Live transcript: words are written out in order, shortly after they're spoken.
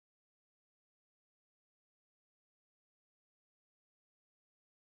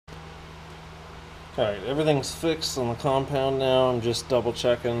Alright, everything's fixed on the compound now. I'm just double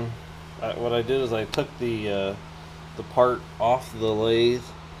checking. What I did is I took the part off the lathe.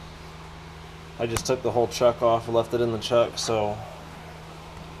 I just took the whole chuck off and left it in the chuck, so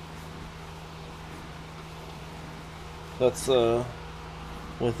that's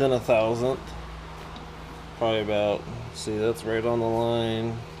within a thousandth. Probably about, see, that's right on the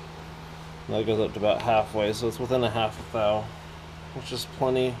line. That goes up to about halfway, so it's within a half a thou, which is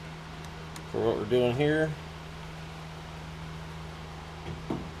plenty for what we're doing here.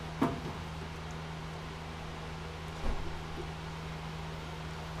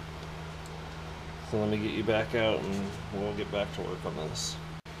 So let me get you back out and we'll get back to work on this.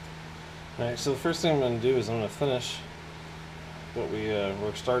 Alright, so the first thing I'm going to do is I'm going to finish what we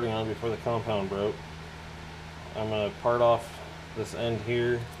were starting on before the compound broke. I'm going to part off this end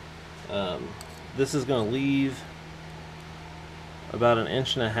here. This is going to leave about 1.5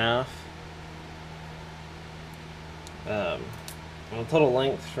 inches. The total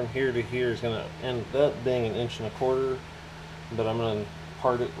length from here to here is going to end up being 1.25 inches, but I'm going to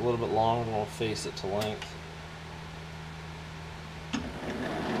part it a little bit longer and we'll face it to length.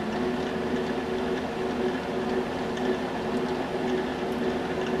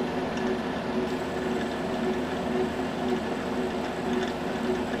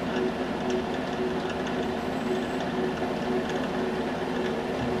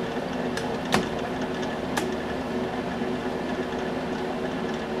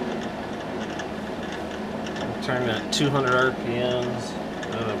 Turn at 200 RPMs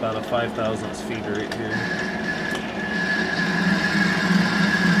at about a 5,000th speed right here.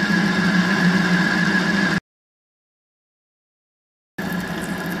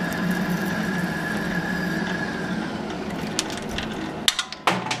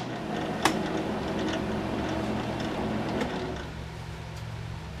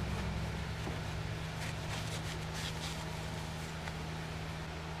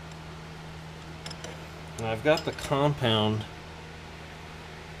 And I've got the compound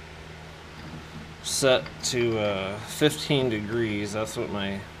set to 15 degrees. That's what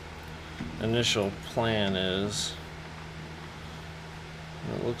my initial plan is.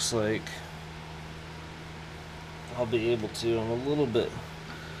 And it looks like I'll be able to. I'm a little bit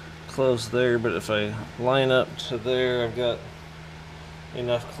close there, but if I line up to there, I've got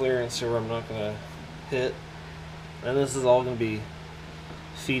enough clearance here where I'm not going to hit. And this is all going to be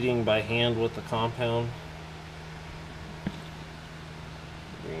feeding by hand with the compound.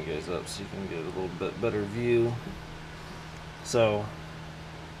 Bring you guys up so you can get a little bit better view. So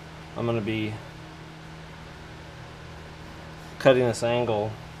I'm going to be cutting this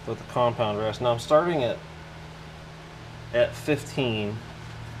angle with the compound rest. Now I'm starting at 15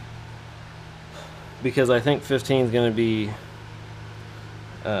 because I think 15 is going to be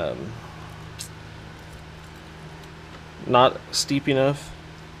not steep enough.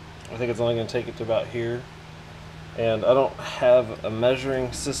 I think it's only going to take it to about here. And I don't have a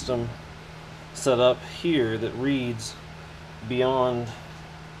measuring system set up here that reads beyond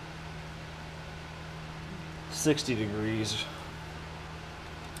 60 degrees.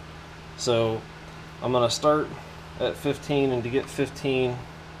 So I'm going to start at 15, and to get 15,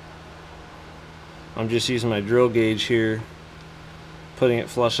 I'm just using my drill gauge here, putting it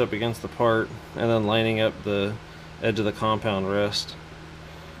flush up against the part, and then lining up the edge of the compound rest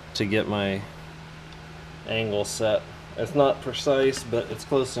to get my angle set. It's not precise, but it's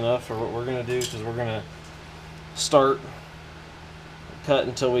close enough for what we're going to do, because we're going to start cut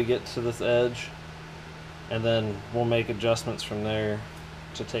until we get to this edge, and then we'll make adjustments from there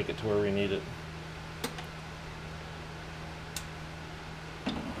to take it to where we need it.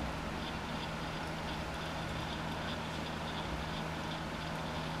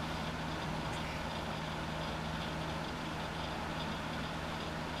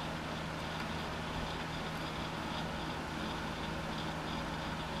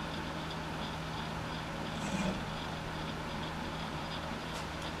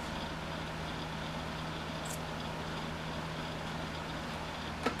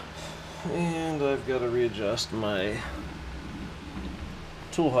 And I've got to readjust my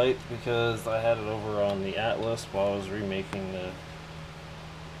tool height because I had it over on the Atlas while I was remaking the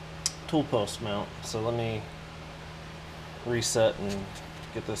tool post mount. So let me reset and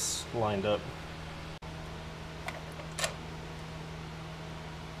get this lined up.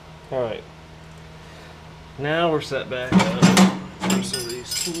 Alright, now we're set back up for some of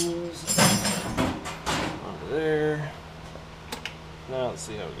these tools onto there. Now let's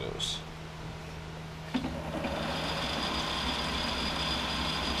see how it goes.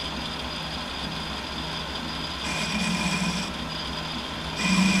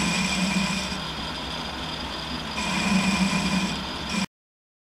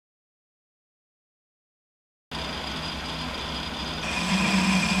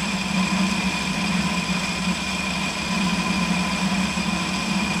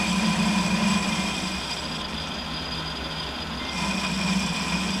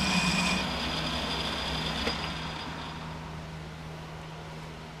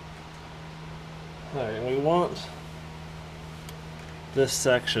 Alright, we want this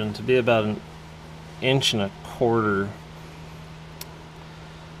section to be about 1.25 inches,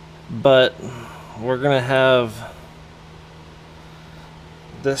 but we're gonna have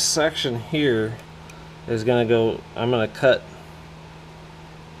this section here is gonna go, I'm gonna cut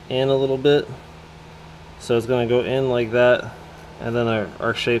in a little bit, so it's gonna go in like that, and then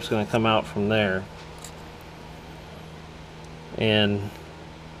our shape's gonna come out from there. And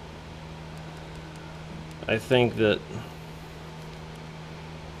I think that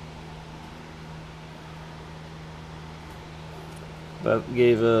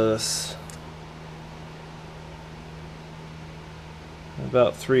gave us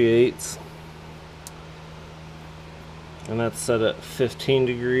about 3/8, and that's set at 15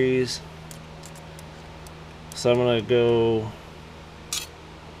 degrees. So I'm going to go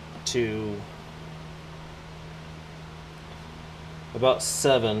to about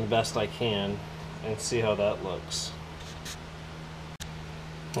 7 best I can and see how that looks.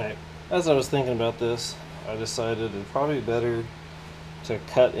 Alright, as I was thinking about this, I decided it'd probably be better to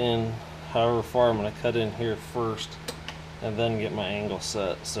cut in however far I'm going to cut in here first and then get my angle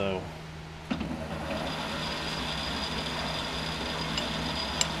set. So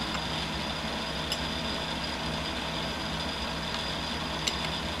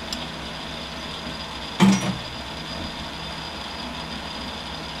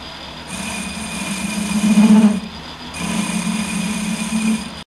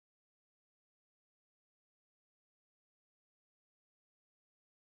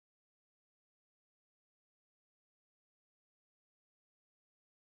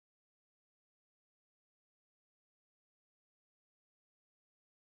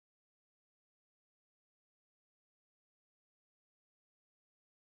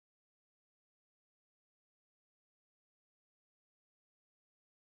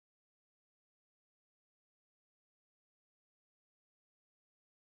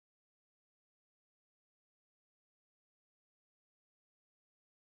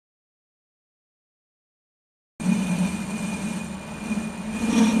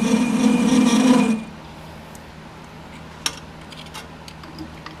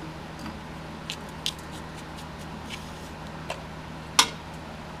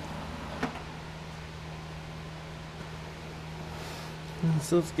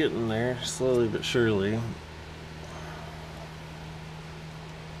it's getting there, slowly but surely.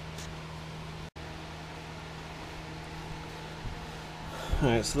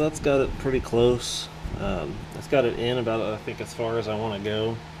 Alright, so that's got it pretty close. It's got it in about, I think, as far as I want to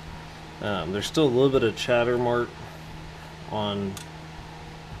go. There's still a little bit of chatter mark on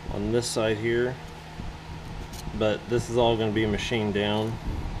this side here, but this is all going to be machined down,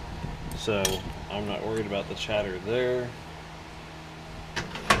 so I'm not worried about the chatter there.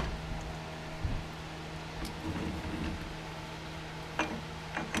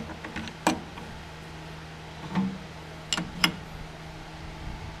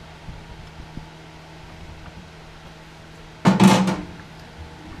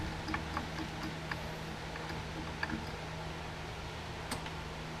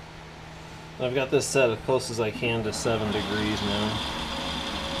 I've got this set as close as I can to 7 degrees now.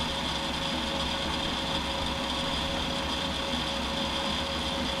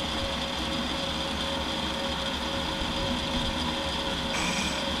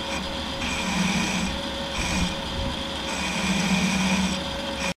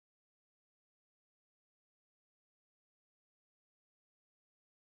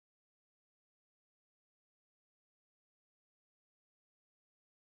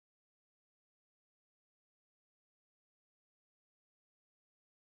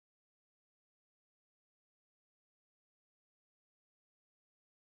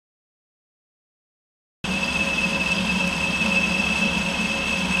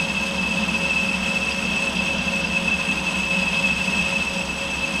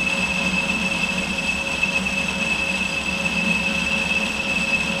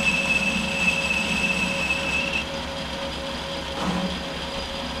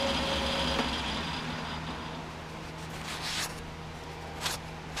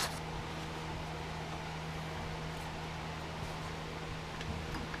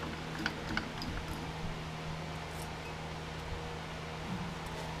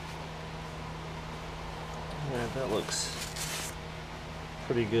 Alright, that looks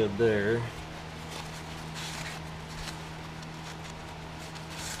pretty good there.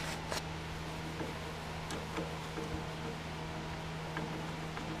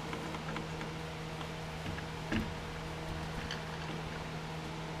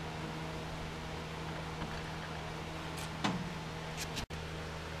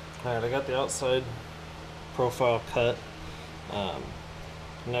 Alright, I got the outside profile cut.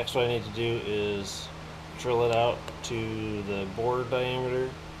 Next what I need to do is drill it out to the bore diameter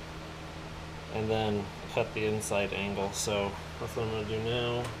and then cut the inside angle. So that's what I'm going to do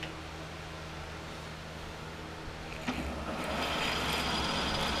now.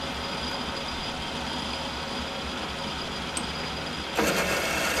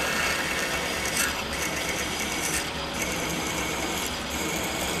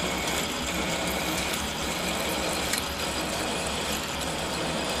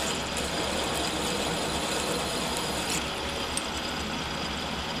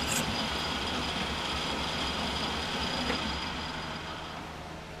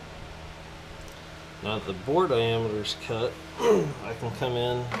 Now that the bore diameter is cut, I can come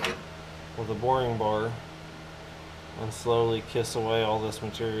in with a boring bar and slowly kiss away all this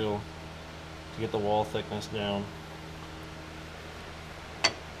material to get the wall thickness down.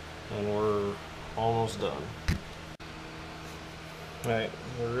 And we're almost done. Alright,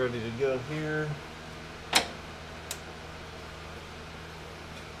 we're ready to go here.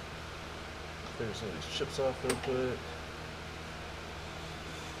 Clear some of these chips off real quick.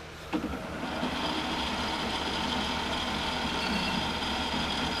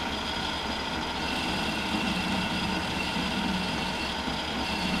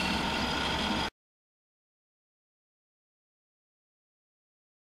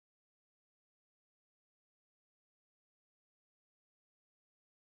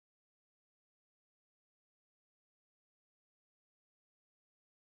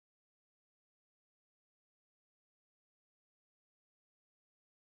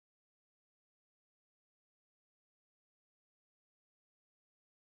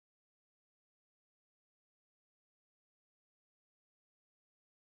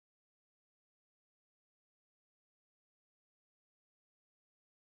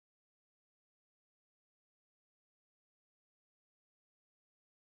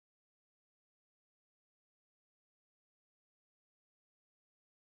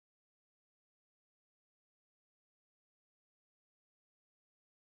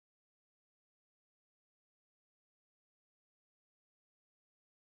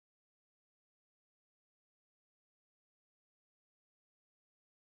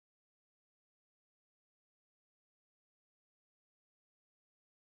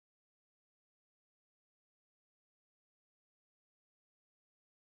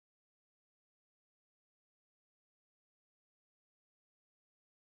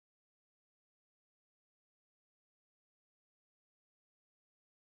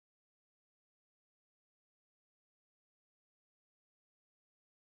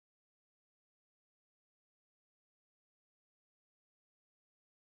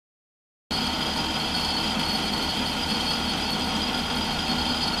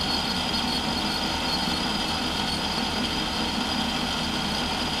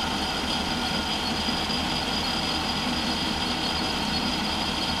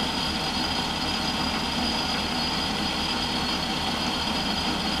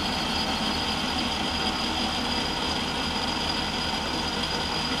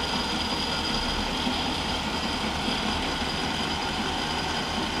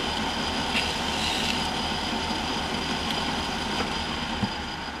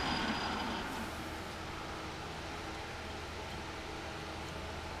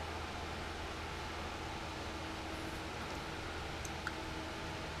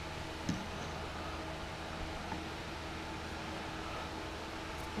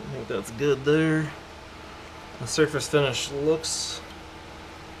 I think that's good there. The surface finish looks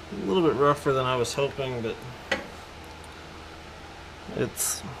a little bit rougher than I was hoping, but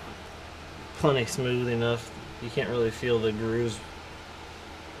it's plenty smooth enough. You can't really feel the grooves.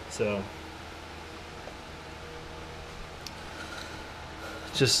 So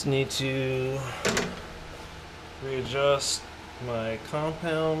just need to readjust my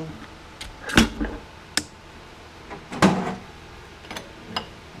compound.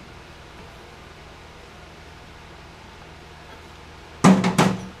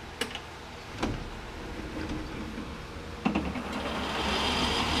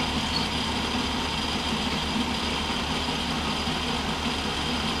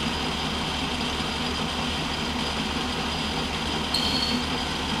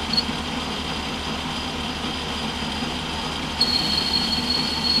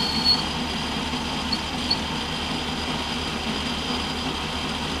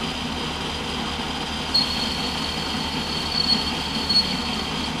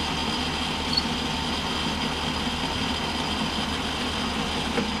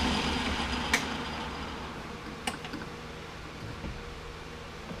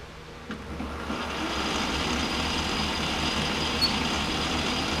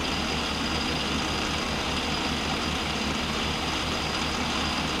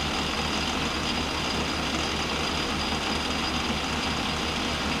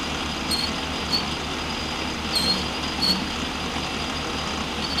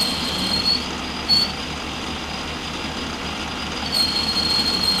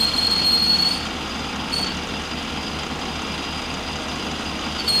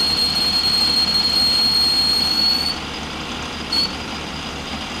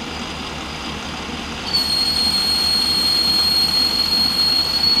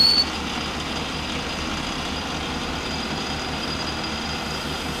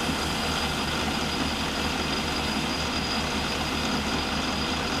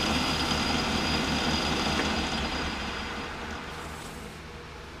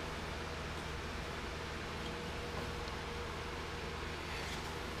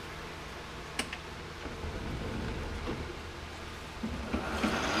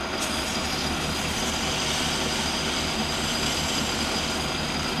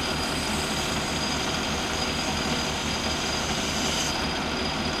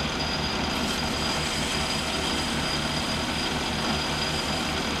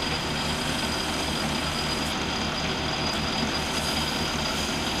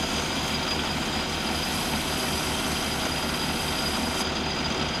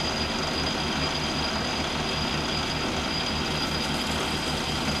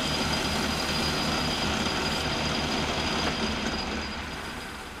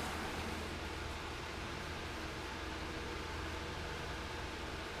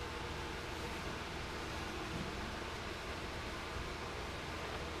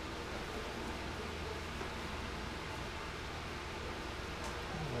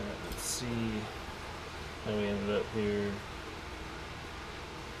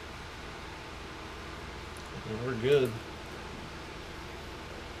 And we're good.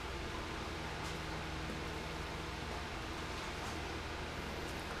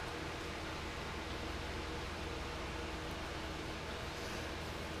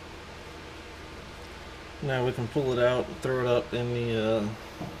 Now we can pull it out and throw it up in the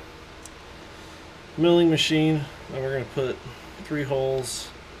milling machine, and we're going to put 3 holes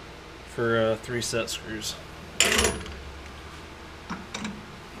for 3 set screws.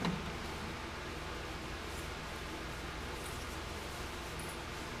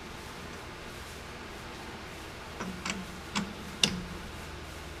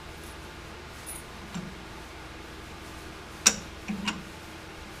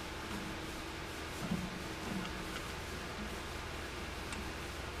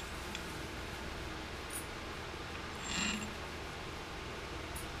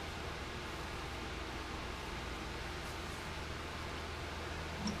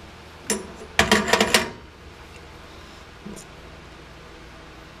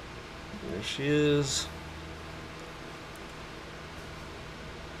 There she is.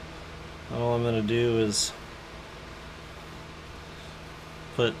 All I'm going to do is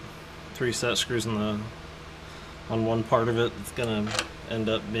put 3 set screws on one part of it. It's going to end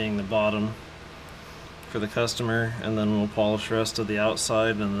up being the bottom for the customer, and then we'll polish the rest of the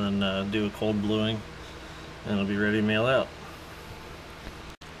outside and then do a cold bluing, and it'll be ready to mail out.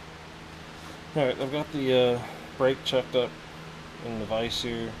 Alright, I've got the brake checked up in the vise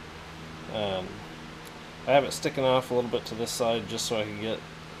here. I have it sticking off a little bit to this side just so I can get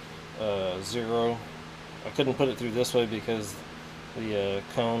 0. I couldn't put it through this way because the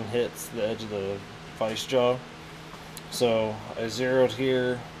cone hits the edge of the vise jaw. So I zeroed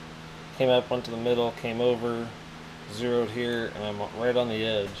here, came up, went to the middle, came over, zeroed here, and I'm right on the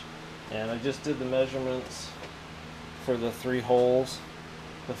edge. And I just did the measurements for the 3 holes.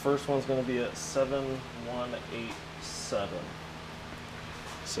 The first one's going to be at 7,187.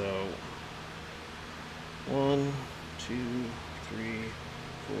 So 1, 2, 3,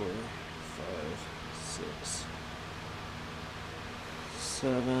 4, 5, 6,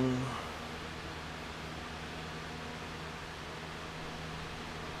 7,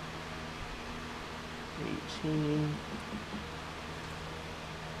 18,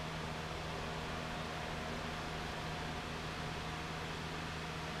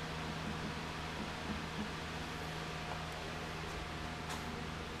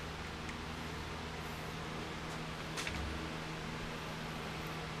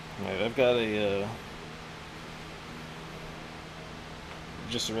 'Alright, I've got a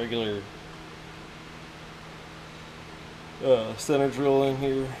just a regular center drill in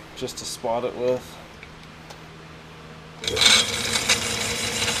here just to spot it with.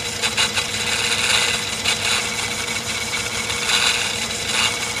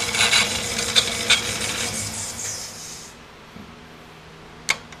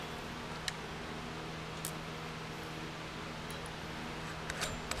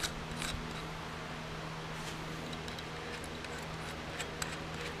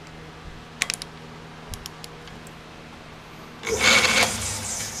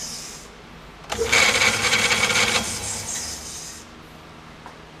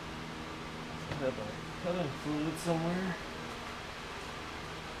 Have a cutting fluid somewhere.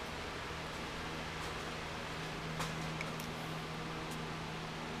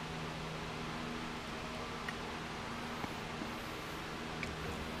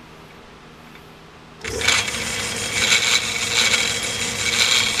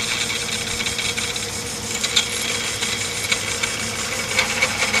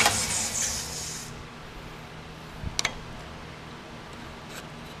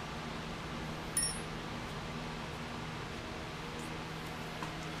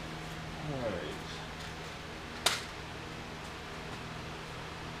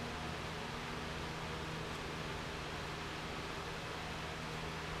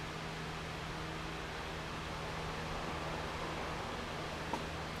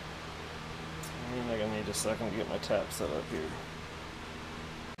 I think I need a second to get my tap set up here.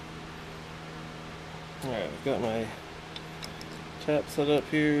 Alright, I've got my tap set up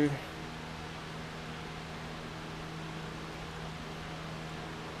here.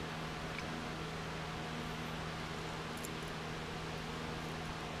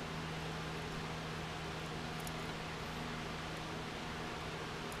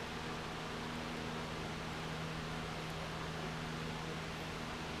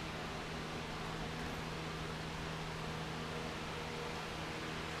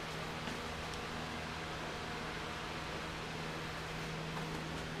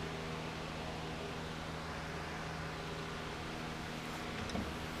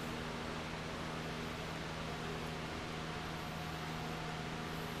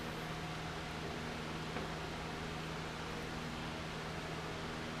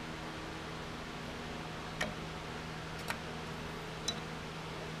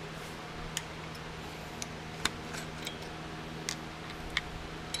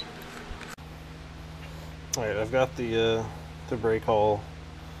 Alright, I've got the brake hull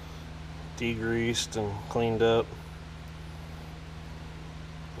degreased and cleaned up.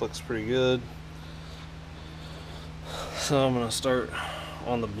 Looks pretty good. So I'm gonna start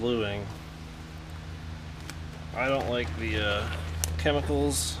on the bluing. I don't like the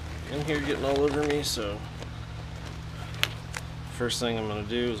chemicals in here getting all over me, so first thing I'm gonna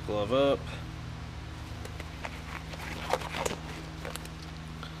do is glove up.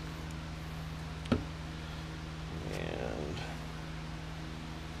 And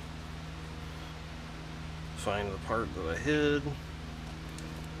find the part that I hid.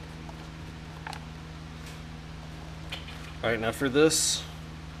 Alright, now for this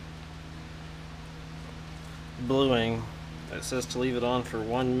bluing, it says to leave it on for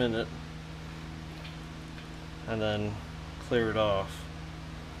 1 minute and then clear it off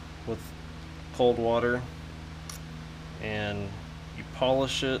with cold water, and you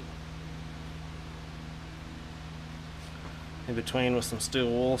polish it in between with some steel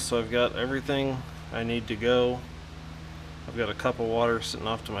wool. So I've got everything I need to go. I've got a cup of water sitting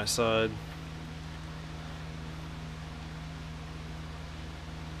off to my side.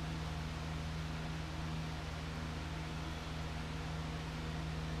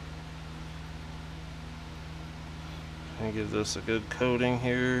 And give this a good coating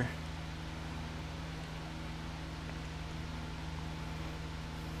here.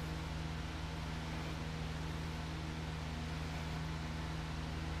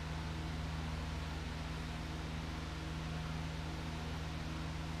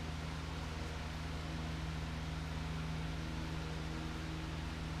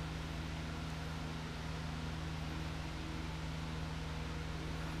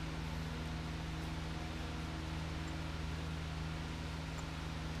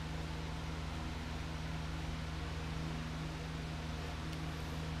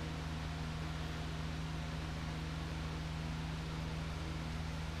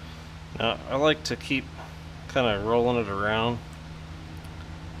 Now, I like to keep kind of rolling it around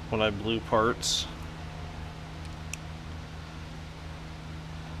when I blue parts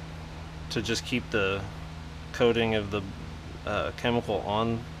to just keep the coating of the chemical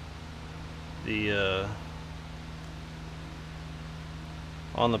on the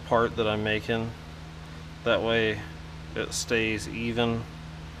part that I'm making. That way it stays even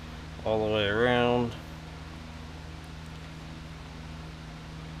all the way around.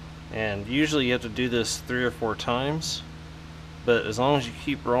 And usually you have to do this 3 or 4 times, but as long as you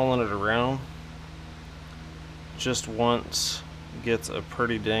keep rolling it around, just once gets a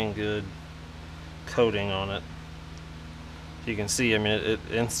pretty dang good coating on it. You can see, I mean, it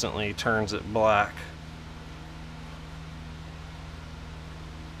instantly turns it black.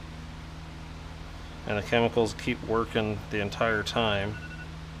 And the chemicals keep working the entire time.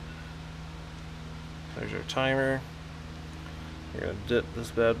 There's your timer. You're going to dip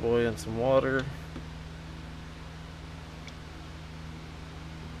this bad boy in some water.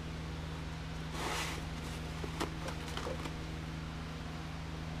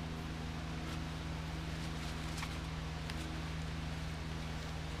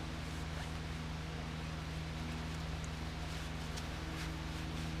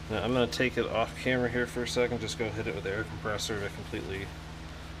 Now I'm going to take it off camera here for a second, just go hit it with the air compressor to completely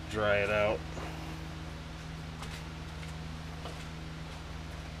dry it out.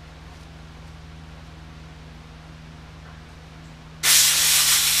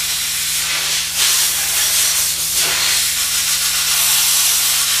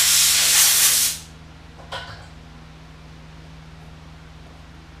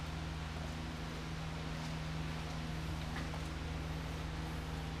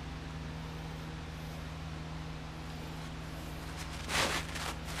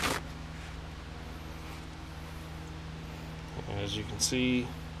 As you can see,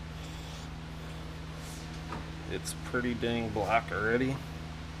 it's pretty dang black already.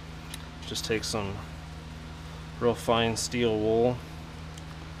 Just take some real fine steel wool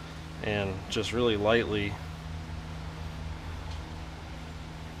and just really lightly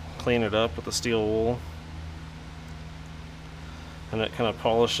clean it up with the steel wool, and it kind of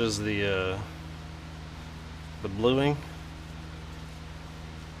polishes the bluing.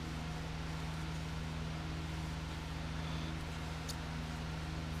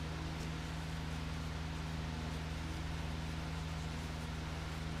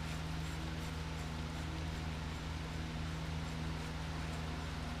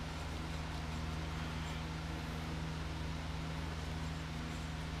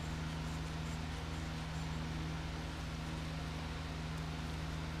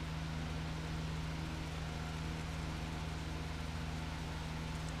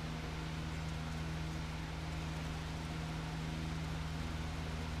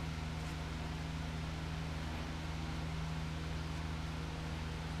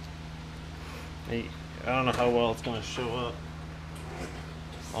 I don't know how well it's going to show up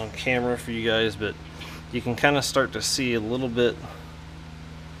on camera for you guys, but you can kind of start to see a little bit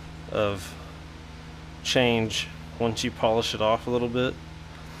of change once you polish it off a little bit.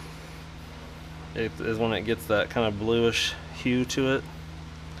 It is when it gets that kind of bluish hue to it,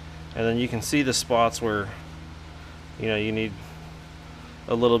 and then you can see the spots where you need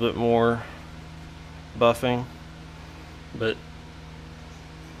a little bit more buffing, but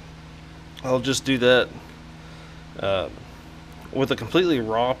I'll just do that with a completely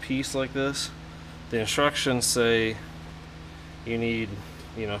raw piece like this. The instructions say you need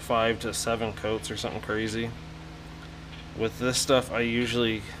 5 to 7 coats or something crazy. With this stuff, I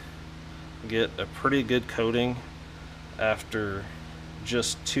usually get a pretty good coating after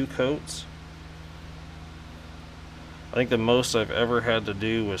just 2 coats. I think the most I've ever had to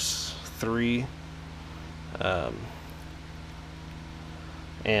do was 3,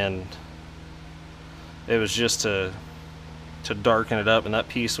 and it was just to darken it up, and that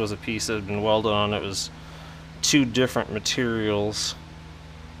piece was a piece that had been welded on. It was 2 different materials.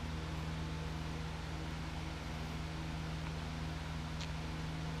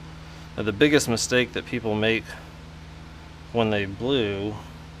 Now, the biggest mistake that people make when they blue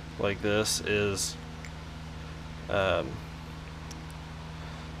like this is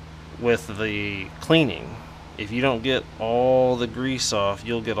with the cleaning. If you don't get all the grease off,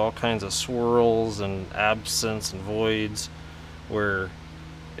 you'll get all kinds of swirls and absence and voids where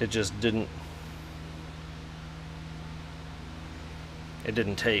it just didn't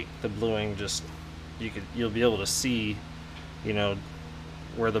take. The bluing just, you'll be able to see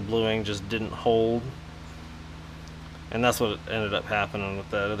where the bluing just didn't hold, and that's what ended up happening with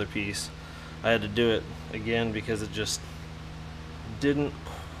that other piece. I had to do it again because it just didn't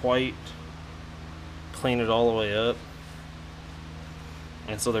quite clean it all the way up,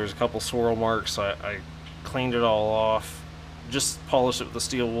 and so there's a couple swirl marks. I cleaned it all off, just polished it with the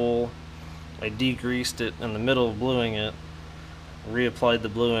steel wool. I degreased it in the middle of bluing it, reapplied the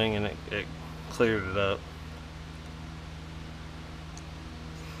bluing, and it cleared it up.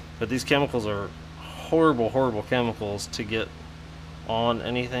 But these chemicals are horrible chemicals to get on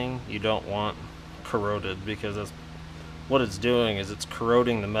anything you don't want corroded, because that's what it's doing, is it's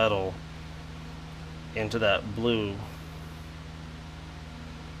corroding the metal into that blue.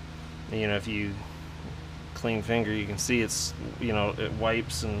 If you clean finger, you can see it's it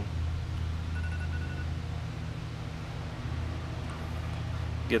wipes and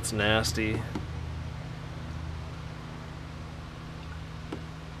gets nasty.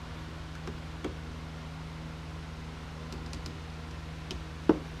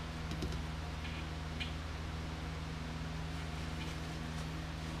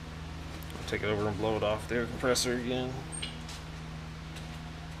 Take it over and blow it off the air compressor again.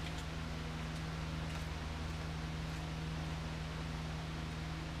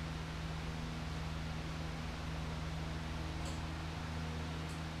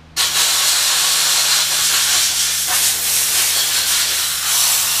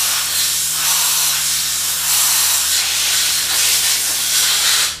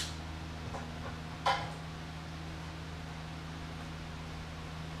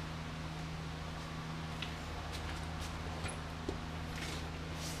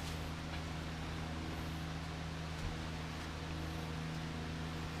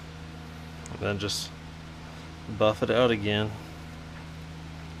 Then just buff it out again.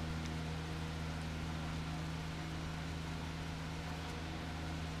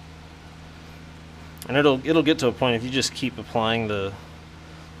 And it'll get to a point, if you just keep applying the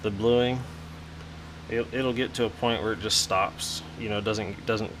bluing, it'll get to a point where it just stops. It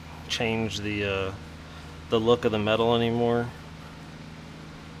doesn't change the look of the metal anymore.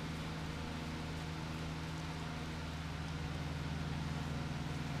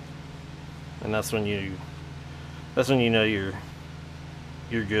 And that's when you know you're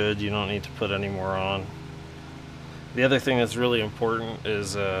good. You don't need to put any more on. The other thing that's really important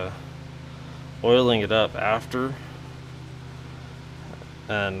is oiling it up after.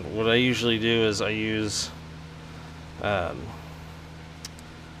 And what I usually do is I use 30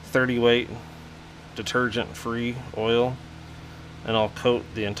 weight detergent free oil, and I'll coat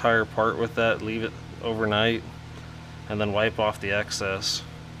the entire part with that, leave it overnight, and then wipe off the excess.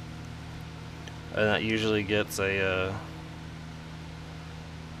 And that usually gets a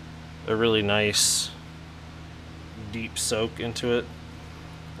really nice deep soak into it.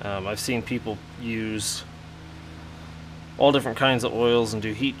 I've seen people use all different kinds of oils and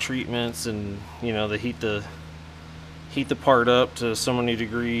do heat treatments, and they heat the part up to so many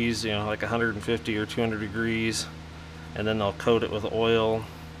degrees, like 150 or 200 degrees, and then they'll coat it with oil,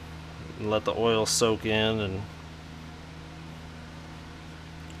 and let the oil soak in, and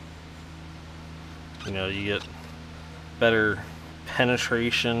you know, you get better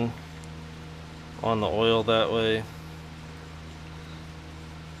penetration on the oil that way.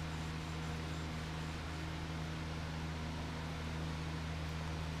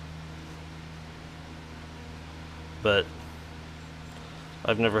 But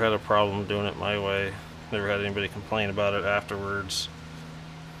I've never had a problem doing it my way. Never had anybody complain about it afterwards.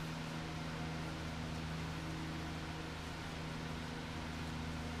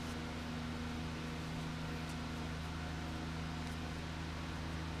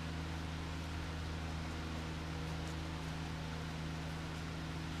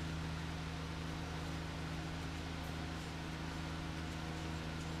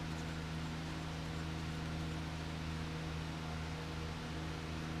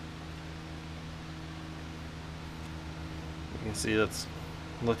 You can see that's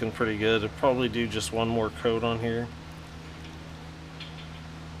looking pretty good. I'll probably do just one more coat on here,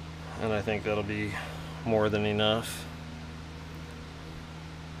 and I think that'll be more than enough.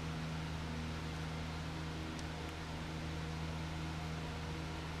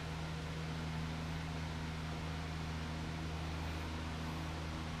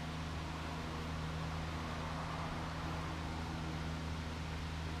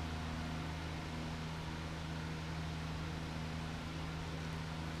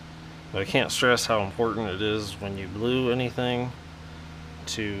 But I can't stress how important it is when you blue anything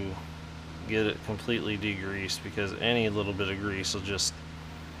to get it completely degreased, because any little bit of grease will just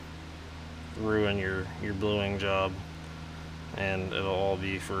ruin your bluing job, and it'll all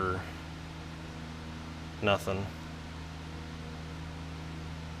be for nothing.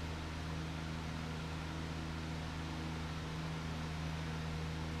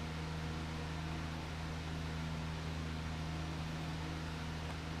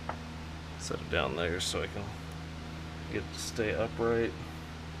 Set it down there so I can get it to stay upright.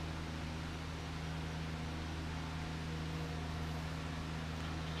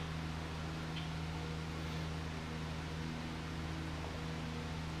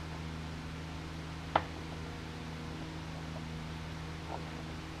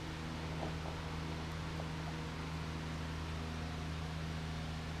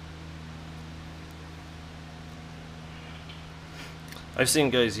 I've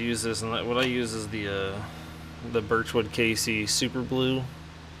seen guys use this, and what I use is the Birchwood KC Super Blue,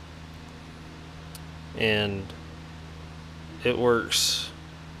 and it works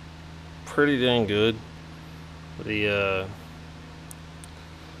pretty dang good. The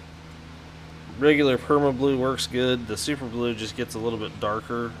regular Perma Blue works good. The Super Blue just gets a little bit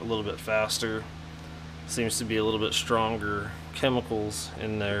darker, a little bit faster. Seems to be a little bit stronger chemicals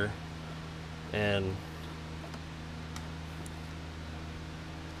in there, and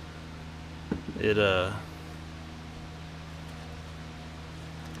it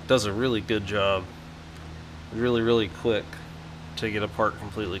does a really good job, really quick to get a part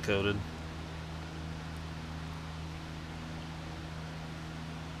completely coated.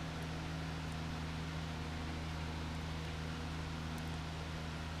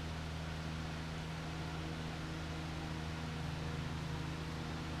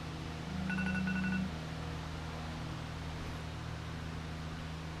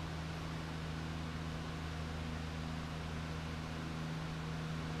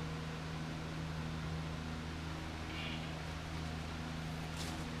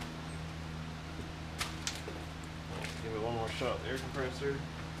 Give it one more shot with the air compressor.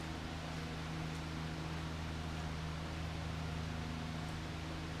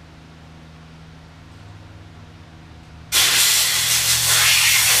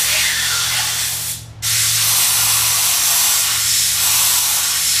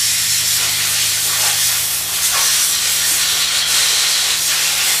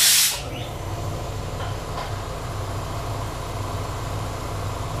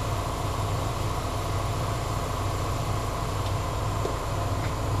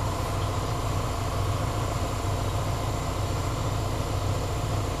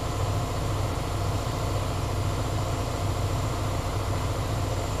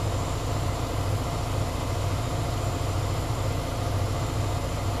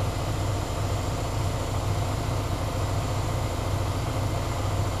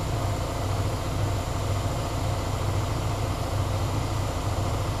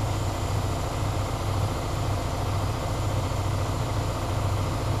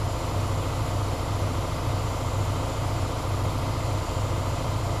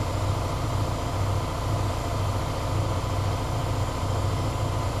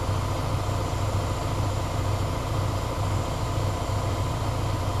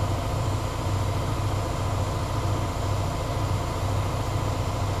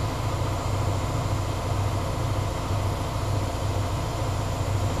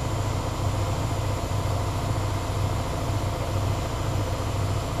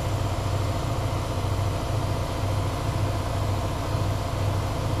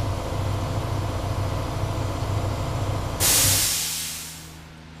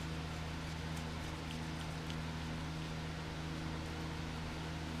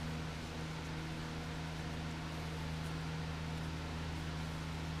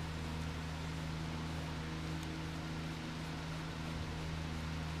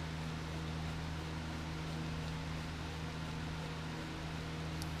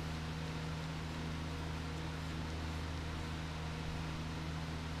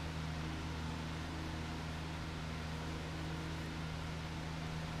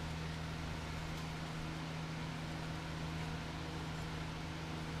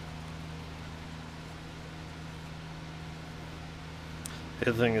 The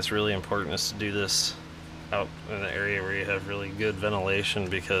other thing that's really important is to do this out in an area where you have really good ventilation,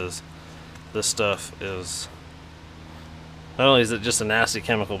 because this stuff is, not only is it just a nasty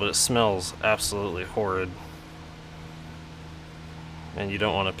chemical, but it smells absolutely horrid. And you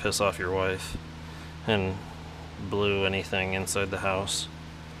don't want to piss off your wife and blue anything inside the house.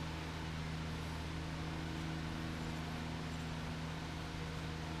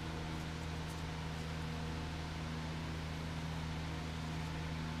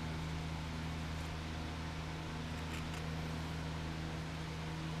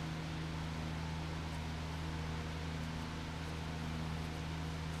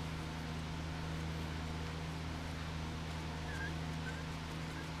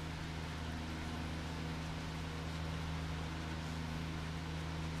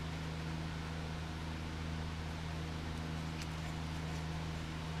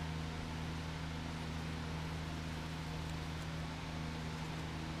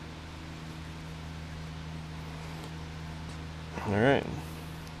 Alright,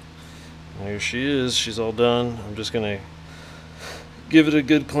 there she is. She's all done. I'm just gonna give it a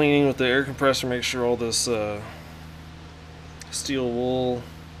good cleaning with the air compressor, make sure all this steel wool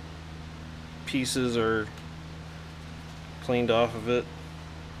pieces are cleaned off of it,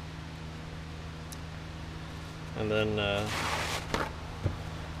 and then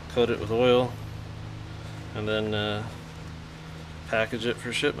coat it with oil, and then package it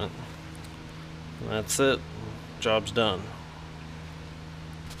for shipment. And that's it. Job's done.